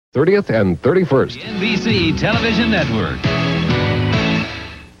30th and 31st. NBC Television Network.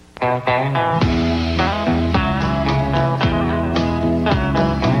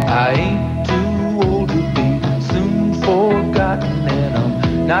 I ain't too old to be soon forgotten, and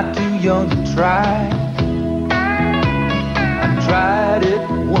I'm not too young to try. I've tried it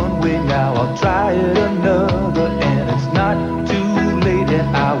one way, now I'll try it another, and it's not too late,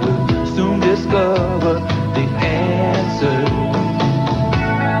 and I will soon discover the answer.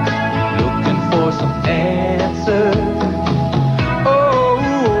 Looking for some answers.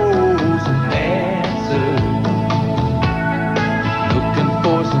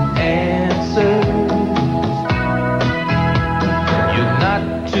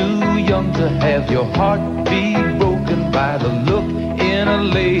 To have your heart be broken by the look in a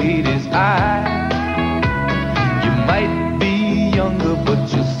lady's eye. You might be younger,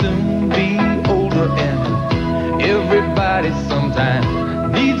 but you'll soon be older, and everybody sometimes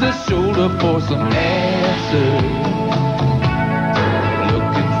needs a shoulder for some answers.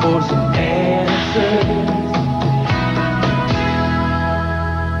 Looking for some answers.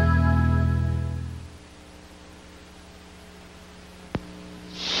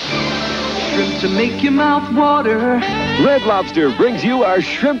 To make your mouth water. Red Lobster brings you our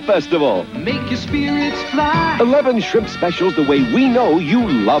Shrimp Festival. Make your spirits fly. 11 shrimp specials the way we know you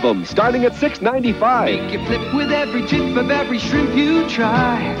love them, starting at $6.95. Make you flip with every tip of every shrimp you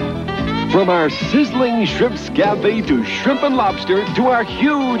try. From our sizzling shrimp scampi to shrimp and lobster to our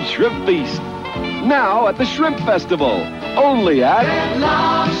huge shrimp feast. Now at the Shrimp Festival, only at Red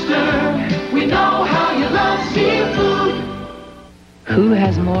Lobster. We know how you love seafood. Who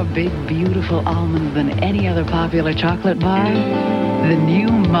has more big, beautiful almonds than any other popular chocolate bar? The new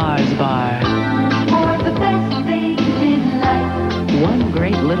Mars bar. For the best things in life. One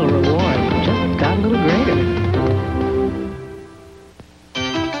great little reward just got a little greater.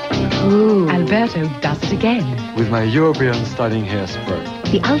 Ooh, Alberto does it again. With my European styling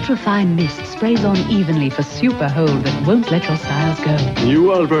hairspray. The ultra-fine mist sprays on evenly for super hold that won't let your styles go.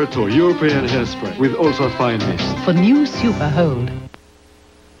 New Alberto European hairspray with ultra-fine mist. For new super hold.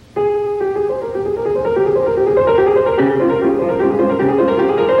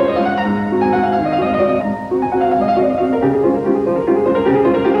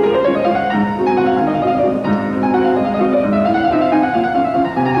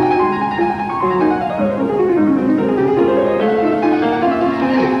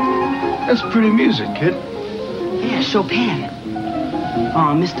 That's pretty music, kid. Yeah, Chopin. Oh,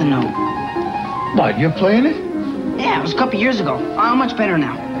 I missed the note. What, you're playing it? Yeah, it was a couple years ago. I'm much better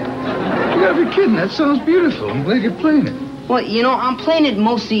now. You gotta be kidding. That sounds beautiful. I'm glad you're playing it. Well, you know, I'm playing it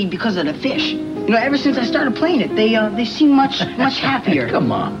mostly because of the fish. You know, ever since I started playing it, they seem much happier.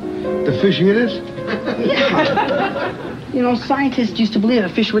 Come on. The fish hear this? Yeah. You know, scientists used to believe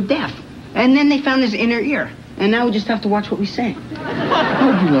that fish were deaf. And then they found his inner ear. And now we just have to watch what we say.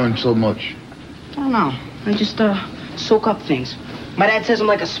 How'd you learn so much? I don't know. I just soak up things. My dad says I'm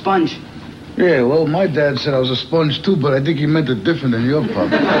like a sponge. Yeah, well, my dad said I was a sponge too, but I think he meant it different than your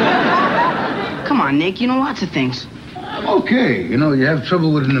papa. Come on, Nick. You know lots of things. I'm okay. You know, you have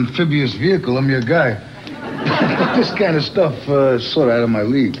trouble with an amphibious vehicle, I'm your guy. But this kind of stuff is sort of out of my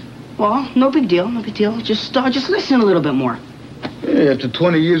league. Well, no big deal, no big deal. Just listen a little bit more. Yeah, after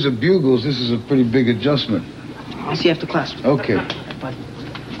 20 years of bugles, this is a pretty big adjustment. I'll see you after class. Okay. Bye.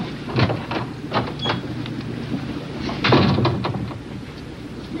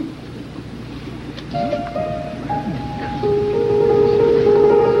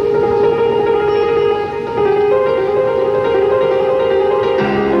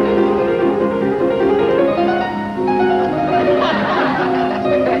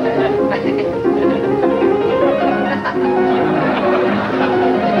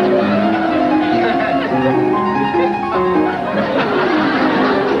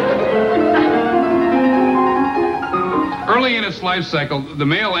 Life cycle, the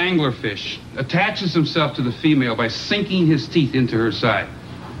male anglerfish attaches himself to the female by sinking his teeth into her side.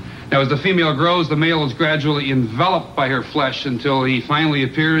 Now, as the female grows, the male is gradually enveloped by her flesh until he finally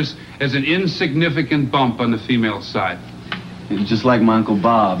appears as an insignificant bump on the female's side. Just like my Uncle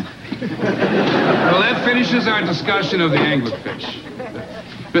Bob. Well, that finishes our discussion of the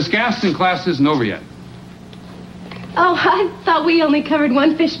anglerfish. Miss Gaston, class isn't over yet. Oh, I thought we only covered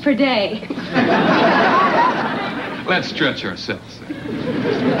one fish per day. Let's stretch ourselves.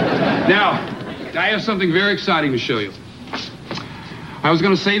 Now, I have something very exciting to show you. I was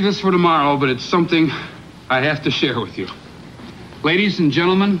going to save this for tomorrow, but it's something I have to share with you. Ladies and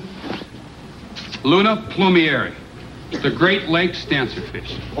gentlemen, Luna plumieri, the Great Lakes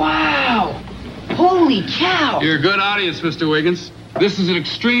dancerfish. Wow! Holy cow! You're a good audience, Mr. Wiggins. This is an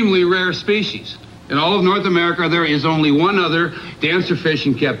extremely rare species. In all of North America, there is only one other dancer fish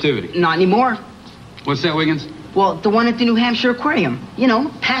in captivity. Not anymore. What's that, Wiggins? Well, the one at the New Hampshire Aquarium,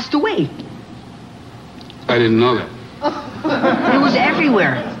 passed away. I didn't know that. It was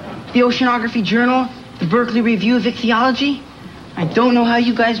everywhere. The Oceanography Journal, the Berkeley Review of Ichthyology. I don't know how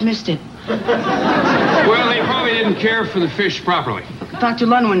you guys missed it. Well, they probably didn't care for the fish properly. Dr.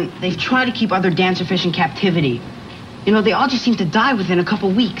 Ludwin, they've tried to keep other dancer fish in captivity. They all just seem to die within a couple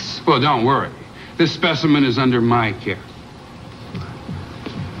weeks. Well, don't worry. This specimen is under my care.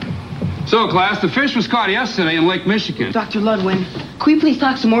 So, class, the fish was caught yesterday in Lake Michigan. Dr. Ludwin, could we please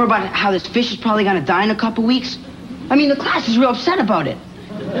talk some more about how this fish is probably going to die in a couple weeks? I mean, the class is real upset about it.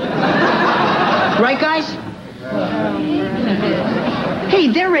 Right, guys? Hey,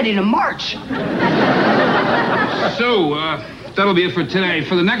 they're ready to march. So, that'll be it for today.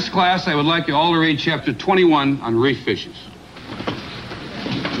 For the next class, I would like you all to read chapter 21 on reef fishes.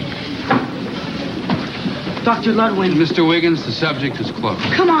 Dr. Ludwin. Mr. Wiggins, the subject is closed.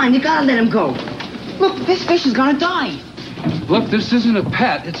 Come on, you gotta let him go. Look, this fish is gonna die. Look, this isn't a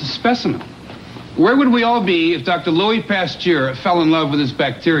pet, it's a specimen. Where would we all be if Dr. Louis Pasteur fell in love with his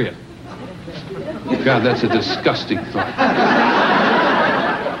bacteria? God, that's a disgusting thought.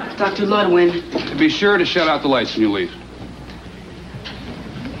 Dr. Ludwin. Be sure to shut out the lights when you leave.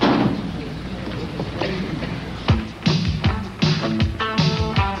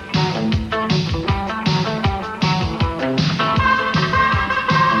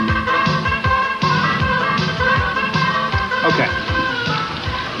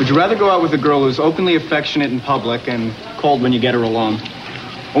 Would you rather go out with a girl who's openly affectionate in public and cold when you get her alone?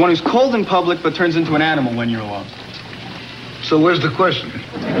 Or one who's cold in public but turns into an animal when you're alone? So where's the question?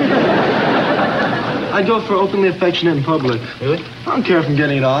 I'd go for openly affectionate in public. Really? I don't care if I'm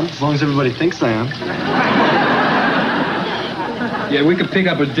getting it on, as long as everybody thinks I am. Yeah, we could pick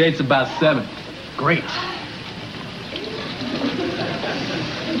up our dates about 7. Great.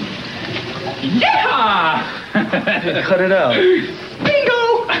 Yeah! Hey, cut it out. Bingo!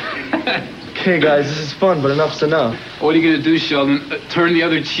 Okay, guys, this is fun, but enough's enough. What are you gonna do, Sheldon? Turn the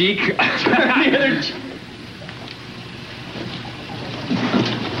other cheek? Turn the other cheek.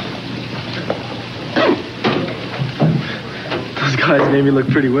 Those guys made me look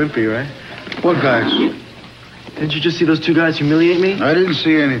pretty wimpy, right? What guys? Didn't you just see those 2 guys humiliate me? I didn't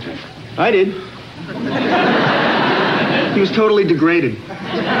see anything. I did. He was totally degraded.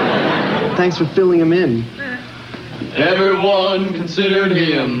 Thanks for filling him in. Everyone considered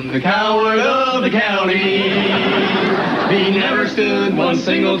him the coward of the county. He never stood one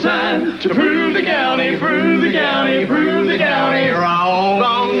single time to prove the county, prove the county, prove the county wrong,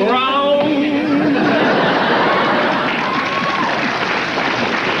 wrong, wrong.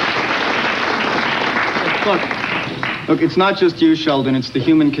 Look, it's not just you, Sheldon, it's the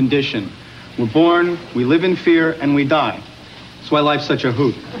human condition. We're born, we live in fear, and we die. That's why life's such a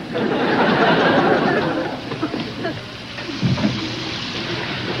hoot.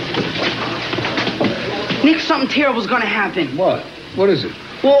 Nick, something terrible's gonna happen. What? What is it?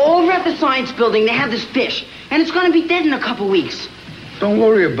 Well, over at the science building, they have this fish, and it's gonna be dead in a couple weeks. Don't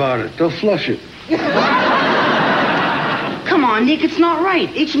worry about it. They'll flush it. Come on, Nick, it's not right.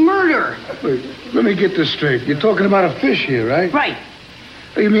 It's murder. Wait, let me get this straight. You're talking about a fish here, right? Right.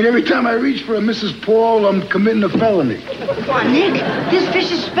 You mean every time I reach for a Mrs. Paul, I'm committing a felony? Come on, Nick. This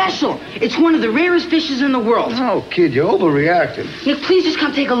fish is special. It's one of the rarest fishes in the world. Oh, kid, you're overreacting. Nick, please just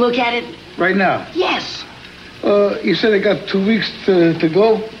come take a look at it. Right now? Yes. You said I got 2 weeks to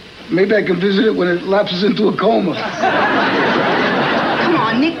go? Maybe I can visit it when it lapses into a coma. Come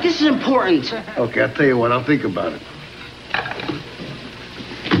on, Nick, this is important. Okay, I'll tell you what, I'll think about it.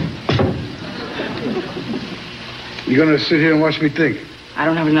 You gonna sit here and watch me think? I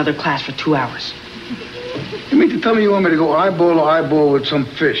don't have another class for 2 hours. You mean to tell me you want me to go eyeball to eyeball with some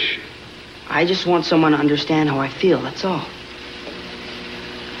fish? I just want someone to understand how I feel, that's all.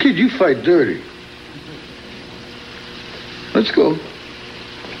 Kid, you fight dirty. Let's go.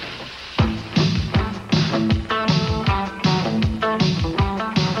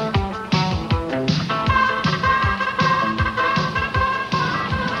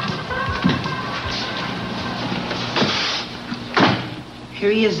 Here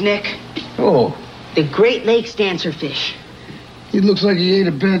he is, Nick. Oh. The Great Lakes dancerfish. He looks like he ate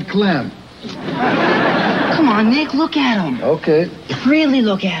a bad clam. Come on, Nick, look at him. Okay. Really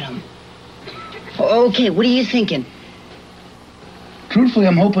look at him. Okay, what are you thinking? Truthfully,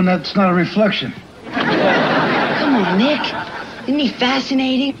 I'm hoping that's not a reflection. Come on, Nick. Isn't he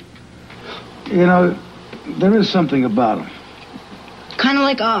fascinating? You know, there is something about him. Kind of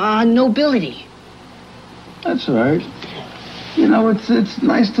like nobility. That's all right. You know, it's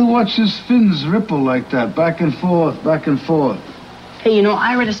nice to watch his fins ripple like that, back and forth, back and forth. Hey, you know,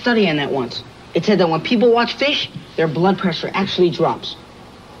 I read a study on that once. It said that when people watch fish, their blood pressure actually drops.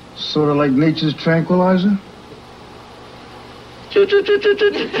 Sort of like nature's tranquilizer?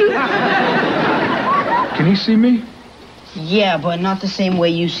 Can he see me? Yeah, but not the same way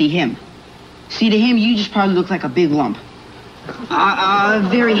you see him. See, to him, you just probably look like a big lump. A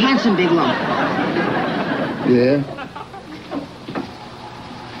very handsome big lump. Yeah?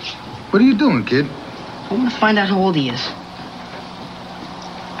 What are you doing, kid? I want to find out how old he is.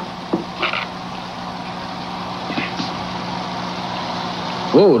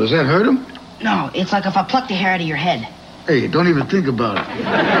 Whoa, does that hurt him? No, it's like if I plucked the hair out of your head. Hey, don't even think about it.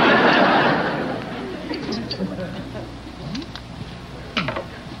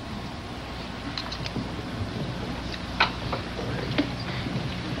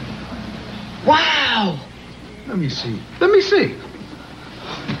 Wow! Let me see. Let me see.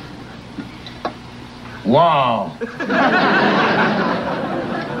 Wow.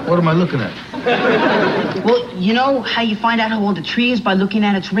 What am I looking at? Well, you know how you find out how old a tree is by looking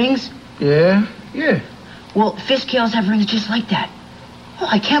at its rings? Yeah? Well, fish scales have rings just like that. Oh,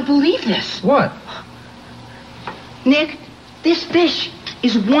 I can't believe this. What? Nick, this fish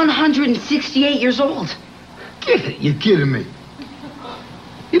is 168 years old. You're kidding me.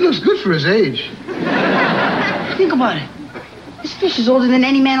 He looks good for his age. Think about it. This fish is older than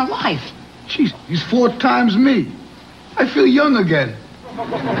any man alive. Jeez, he's 4 times me. I feel young again.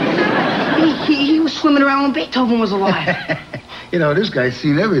 He was swimming around when Beethoven was alive. You know, this guy's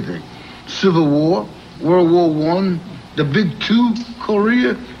seen everything. Civil War, World War I, the Big Two,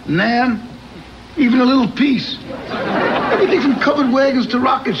 Korea, Nam, even a little peace. Everything from covered wagons to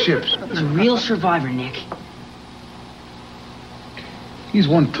rocket ships. He's a real survivor, Nick. He's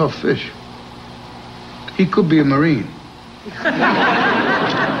one tough fish. He could be a Marine.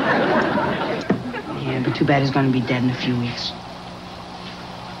 Yeah, but too bad he's going to be dead in a few weeks.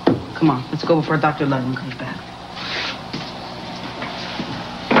 Come on, let's go before Dr. Ludlam comes back.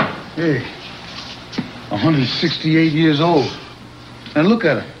 Hey, 168 years old. And look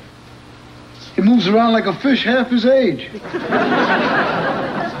at him. He moves around like a fish half his age.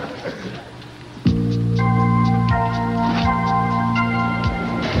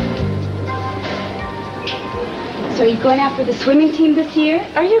 So are you going after the swimming team this year?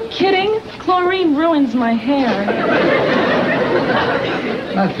 Are you kidding? Chlorine ruins my hair.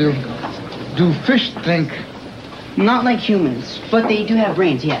 Matthew, do fish think? Not like humans, but they do have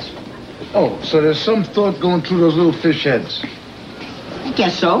brains, yes. Oh, so there's some thought going through those little fish heads. I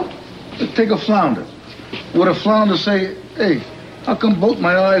guess so. Let's take a flounder. Would a flounder say, hey, how come both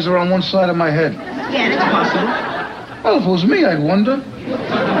my eyes are on one side of my head? Yeah, that's possible. Well, if it was me, I'd wonder.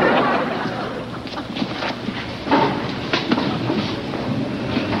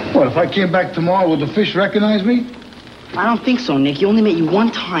 What, if I came back tomorrow, would the fish recognize me? I don't think so, Nick. He only met you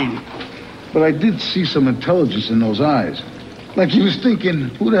one time. But I did see some intelligence in those eyes. Like he was thinking,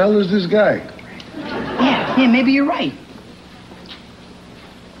 who the hell is this guy? Yeah, maybe you're right.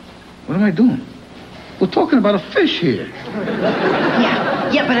 What am I doing? We're talking about a fish here.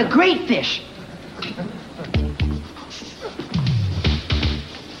 Yeah, but a great fish.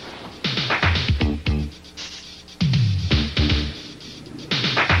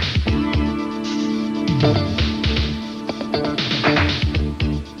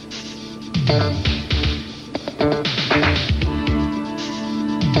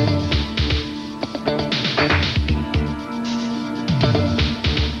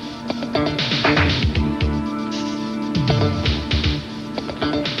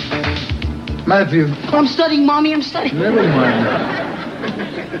 Matthew. I'm studying, Mommy, I'm studying. Never mind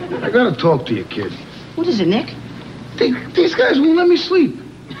that. I gotta talk to you, kid. What is it, Nick? These guys won't let me sleep.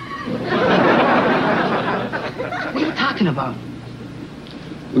 What are you talking about?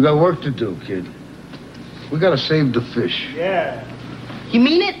 We got work to do, kid. We gotta save the fish. Yeah. You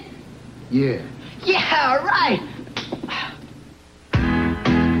mean it? Yeah. Yeah, all right.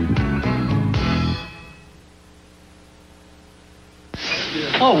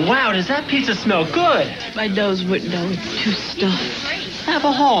 Oh, wow, does that pizza smell good? My nose wouldn't know. It's too stuffed. Have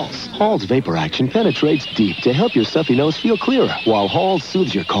a Halls. Halls Vapor Action penetrates deep to help your stuffy nose feel clearer, while Halls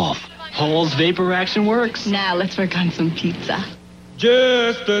soothes your cough. Halls Vapor Action works. Now let's work on some pizza.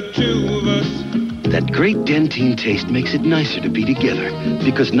 Just the two of us. That great Dentine taste makes it nicer to be together,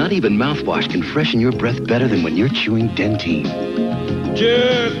 because not even mouthwash can freshen your breath better than when you're chewing Dentine.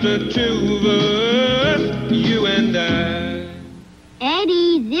 Just the two of us, you and I.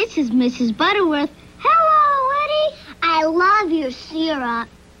 Eddie, this is Mrs. Butterworth. Hello, Eddie. I love your syrup.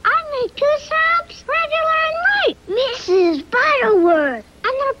 I make 2 syrups, regular and right, Mrs. Butterworth.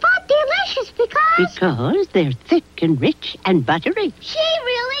 And they're both delicious Because they're thick and rich and buttery. She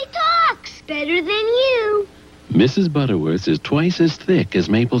really talks better than you. Mrs. Butterworth's is twice as thick as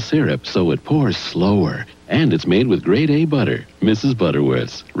maple syrup, so it pours slower. And it's made with grade A butter. Mrs.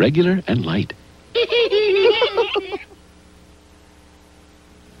 Butterworth's. Regular and light.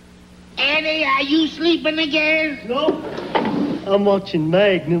 Annie, are you sleeping again? No. I'm watching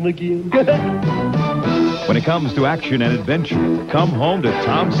Magnum again. When it comes to action and adventure, come home to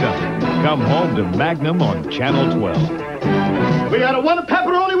Tom Selleck. Come home to Magnum on Channel 12. We got a one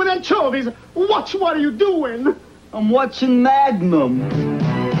pepperoni with anchovies. What are you doing? I'm watching Magnum.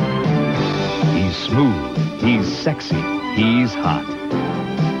 He's smooth, he's sexy, he's hot.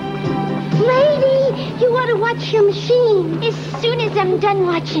 Lady, you ought to watch your machine as soon as I'm done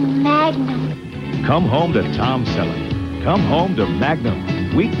watching Magnum. Come home to Tom Selleck. Come home to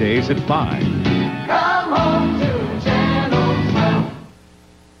Magnum. Weekdays at 5. Come home to Channel 12.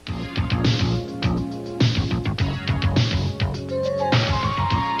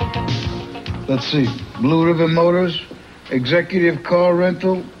 Let's see. Blue Ribbon Motors, Executive Car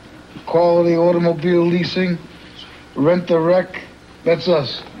Rental, Quality Automobile Leasing, Rent the Wreck. That's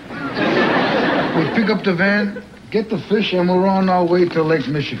us. We pick up the van, get the fish, and we're on our way to Lake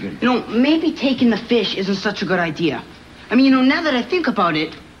Michigan. You know, maybe taking the fish isn't such a good idea. I mean, you know, now that I think about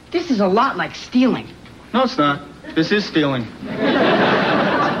it, this is a lot like stealing. No, it's not. This is stealing.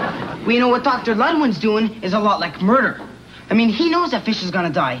 Well, you know, what Dr. Ludwin's doing is a lot like murder. I mean, he knows that fish is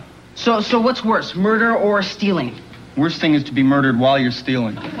gonna die. So what's worse, murder or stealing? Worst thing is to be murdered while you're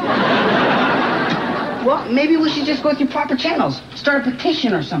stealing. Well, maybe we should just go through proper channels. Start a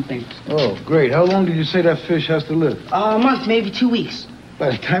petition or something. Oh, great. How long did you say that fish has to live? A month, maybe 2 weeks. By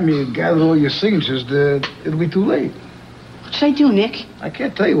the time you gather all your signatures, it'll be too late. What should I do, Nick? I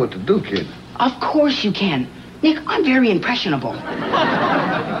can't tell you what to do, kid. Of course you can. Nick, I'm very impressionable.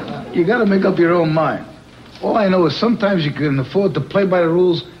 You gotta make up your own mind. All I know is sometimes you can afford to play by the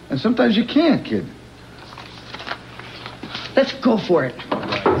rules, and sometimes you can't, kid. Let's go for it.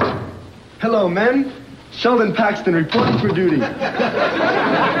 Hello, men. Sheldon Paxton reporting for duty.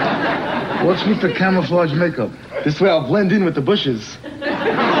 What's with the camouflage makeup? This way I'll blend in with the bushes.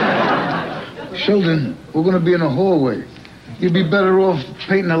 Sheldon, we're gonna be in a hallway. You'd be better off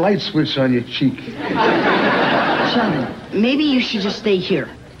painting a light switch on your cheek. Sheldon, maybe you should just stay here.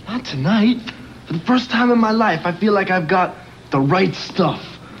 Not tonight. For the first time in my life, I feel like I've got the right stuff.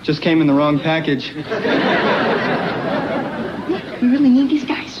 Just came in the wrong package. We really need these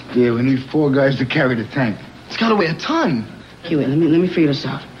guys. Yeah, we need 4 guys to carry the tank. It's gotta weigh a ton. Okay, wait, let me figure this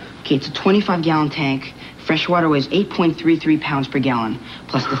out. Okay, it's a 25-gallon tank. Fresh water weighs 8.33 pounds per gallon.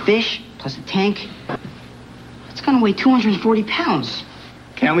 Plus the fish, plus the tank. It's gonna weigh 240 pounds.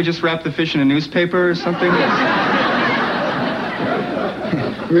 Can't we just wrap the fish in a newspaper or something?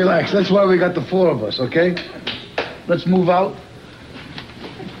 Relax, that's why we got the 4 of us, okay? Let's move out.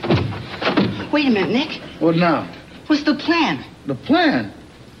 Wait a minute, Nick. What now? What's the plan? The plan?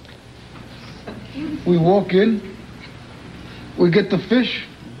 We walk in, we get the fish,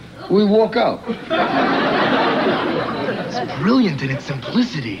 we walk out. It's brilliant in its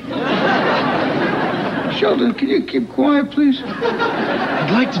simplicity. Sheldon, can you keep quiet, please?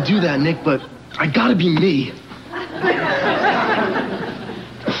 I'd like to do that, Nick, but I gotta be me.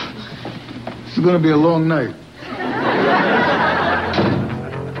 It's gonna be a long night.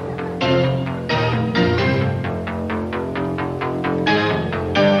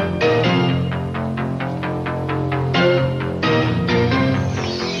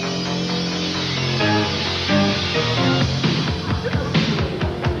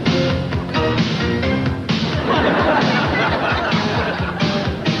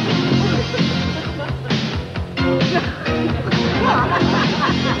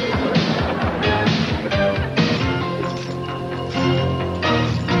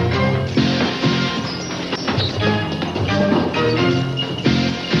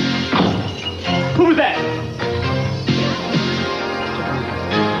 Who's that?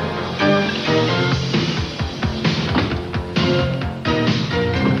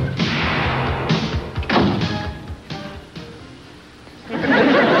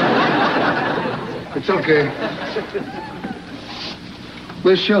 It's okay.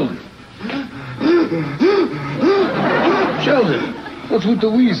 Where's Sheldon? Sheldon, what's with the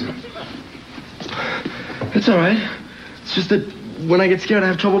wheezing? It's all right. It's just that when I get scared, I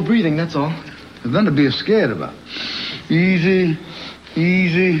have trouble breathing, that's all. There's nothing to be scared about. Easy,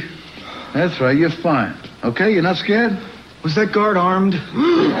 easy. That's right, you're fine. Okay, you're not scared? Was that guard armed?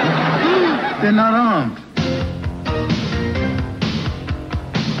 They're not armed.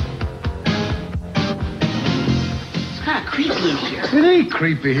 It ain't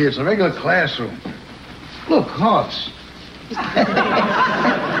creepy here. It's a regular classroom. Look, hearts.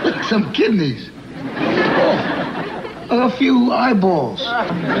 Look, some kidneys. Oh, a few eyeballs.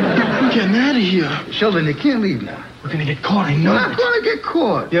 We're getting out of here. Sheldon, you can't leave now. We're gonna get caught, I know. We're not gonna get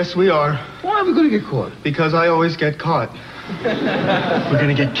caught. Yes, we are. Why are we gonna get caught? Because I always get caught. We're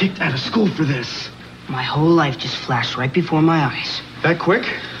gonna get kicked out of school for this. My whole life just flashed right before my eyes. That quick?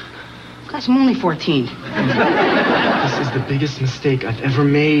 Guys, I'm only 14. This is the biggest mistake I've ever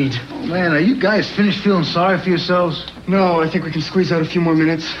made. Oh, man, are you guys finished feeling sorry for yourselves? No, I think we can squeeze out a few more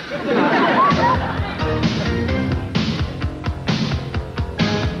minutes.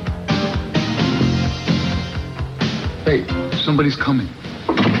 Hey, somebody's coming.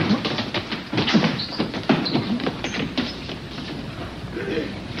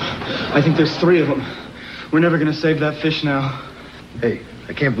 I think there's 3 of them. We're never gonna save that fish now. Hey,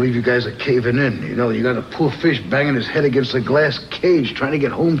 I can't believe you guys are caving in. You know, you got a poor fish banging his head against a glass cage trying to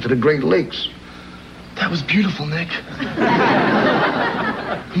get home to the Great Lakes. That was beautiful, Nick.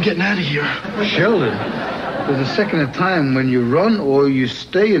 I'm getting out of here. Sheldon, there's a second of time when you run or you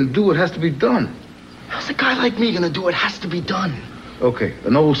stay and do what has to be done. How's a guy like me gonna do what has to be done? Okay,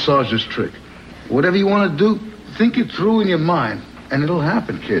 an old sergeant's trick. Whatever you want to do, think it through in your mind, and it'll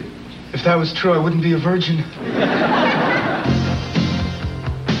happen, kid. If that was true, I wouldn't be a virgin.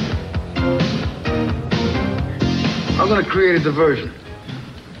 I'm gonna create a diversion.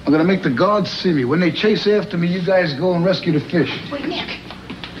 I'm gonna make the guards see me. When they chase after me, you guys go and rescue the fish. Wait, Nick.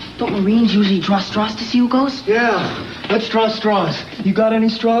 Don't Marines usually draw straws to see who goes? Yeah, let's draw straws. You got any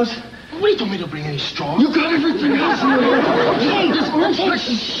straws? Wait, don't me to bring any straws. You got everything else in the world. Okay, just one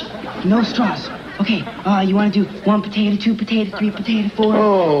fish. No straws. Okay, you want to do 1 potato, 2 potato, 3 potato, 4?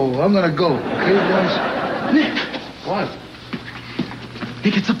 Oh, I'm gonna go. Okay, guys? Nick. What?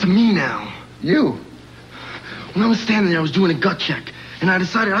 Nick, it's up to me now. You? When I was standing there, I was doing a gut check. And I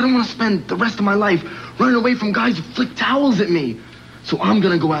decided I don't want to spend the rest of my life running away from guys who flick towels at me. So I'm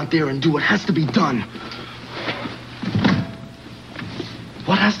gonna go out there and do what has to be done.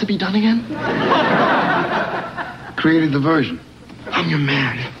 What has to be done again? Create a diversion. I'm your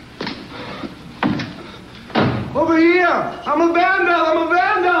man. Over here! I'm a vandal! I'm a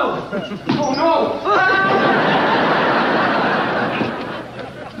vandal! Oh, no!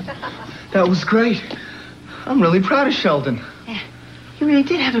 That was great. I'm really proud of Sheldon. Yeah, you really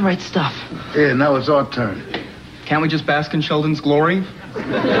did have the right stuff. Yeah, now it's our turn. Can't we just bask in Sheldon's glory?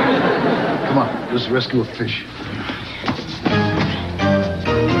 Come on, let's rescue a fish.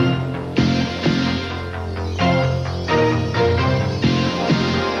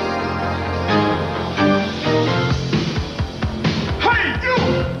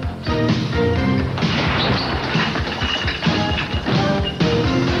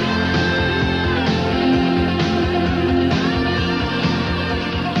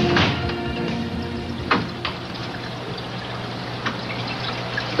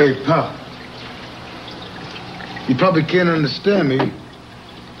 Hey, pal. You probably can't understand me,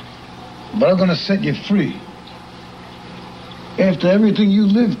 but I'm gonna set you free. After everything you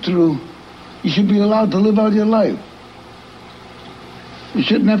lived through, you should be allowed to live out your life. You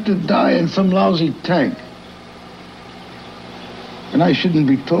shouldn't have to die in some lousy tank. And I shouldn't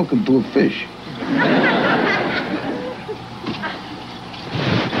be talking to a fish.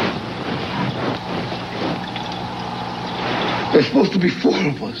 There's supposed to be 4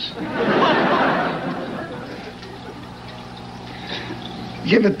 of us.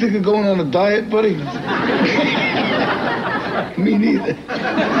 You ever think of going on a diet, buddy? Me neither.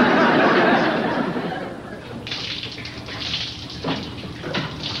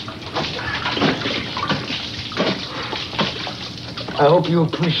 I hope you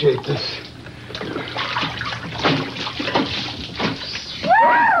appreciate this.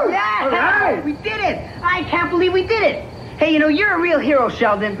 Woo! Yeah! Right. We did it! I can't believe we did it! Hey, you know, you're a real hero,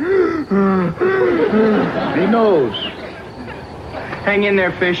 Sheldon. He knows. Hang in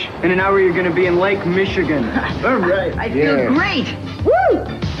there, fish. In an hour, you're going to be in Lake Michigan. All right. I feel great. Woo!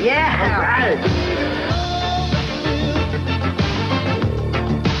 Yeah! All right.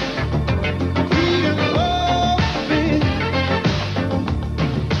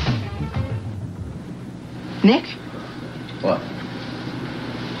 Nick? What?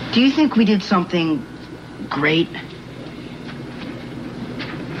 Do you think we did something great?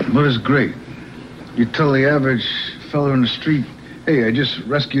 What is great? You tell the average fella in the street, hey, I just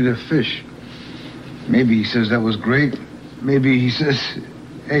rescued a fish. Maybe he says that was great. Maybe he says,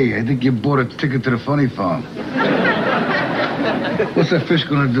 hey, I think you bought a ticket to the funny farm. What's that fish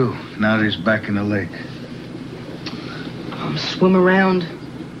gonna do now that he's back in the lake? Swim around.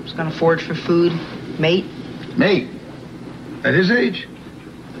 He's gonna forage for food. Mate. Mate? At his age?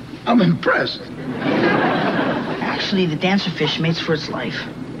 I'm impressed. Actually, the dancer fish mates for its life.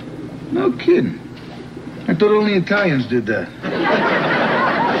 No kidding. I thought only Italians did that.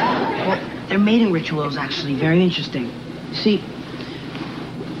 Well, their mating ritual is actually very interesting. See,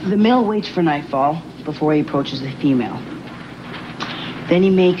 the male waits for nightfall before he approaches the female. Then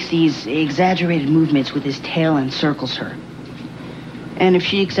he makes these exaggerated movements with his tail and circles her. And if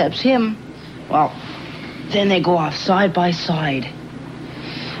she accepts him, well, then they go off side by side,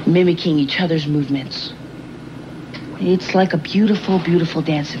 mimicking each other's movements. It's like a beautiful, beautiful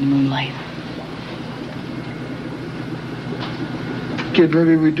dance in the moonlight. Kid,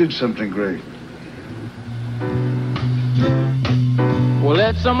 maybe we did something great. Well,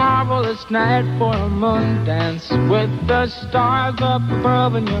 it's a marvelous night for a moon dance with the stars up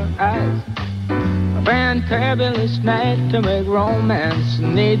above in your eyes. A fantabulous night to make romance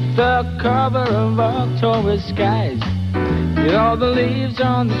neath the cover of October skies. You know the leaves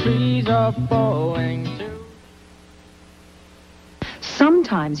on the trees are falling too.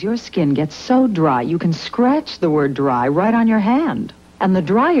 Sometimes your skin gets so dry you can scratch the word dry right on your hand. And the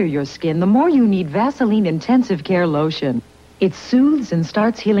drier your skin, the more you need Vaseline Intensive Care Lotion. It soothes and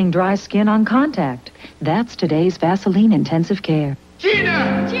starts healing dry skin on contact. That's today's Vaseline Intensive Care.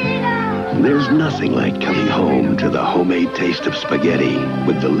 Gina! Gina! There's nothing like coming home to the homemade taste of spaghetti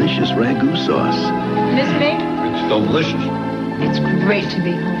with delicious ragu sauce. Miss me? It's delicious. It's great to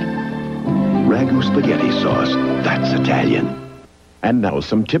be home. Ragu spaghetti sauce. That's Italian. And now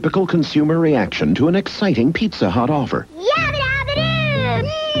some typical consumer reaction to an exciting Pizza Hut offer.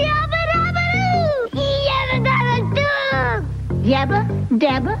 Yabba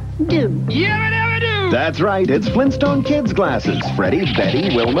dabba do. Yabba dabba do. That's right, it's Flintstone Kids glasses. Freddie,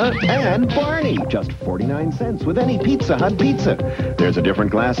 Betty, Wilma, and Barney. Just 49 cents with any Pizza Hut pizza. There's a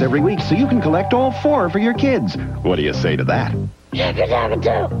different glass every week, so you can collect all 4 for your kids. What do you say to that? Yabba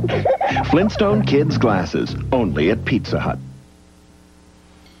dabba do. Flintstone Kids glasses, only at Pizza Hut.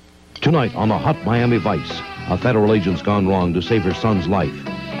 Tonight on the Hot Miami Vice, a federal agent's gone wrong to save her son's life,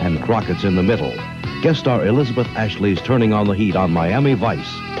 and Crockett's in the middle. Guest star Elizabeth Ashley's turning on the heat on Miami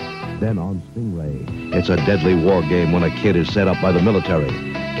Vice. Then on Stingray, it's a deadly war game when a kid is set up by the military.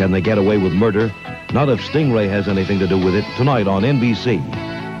 Can they get away with murder? Not if Stingray has anything to do with it. Tonight on NBC.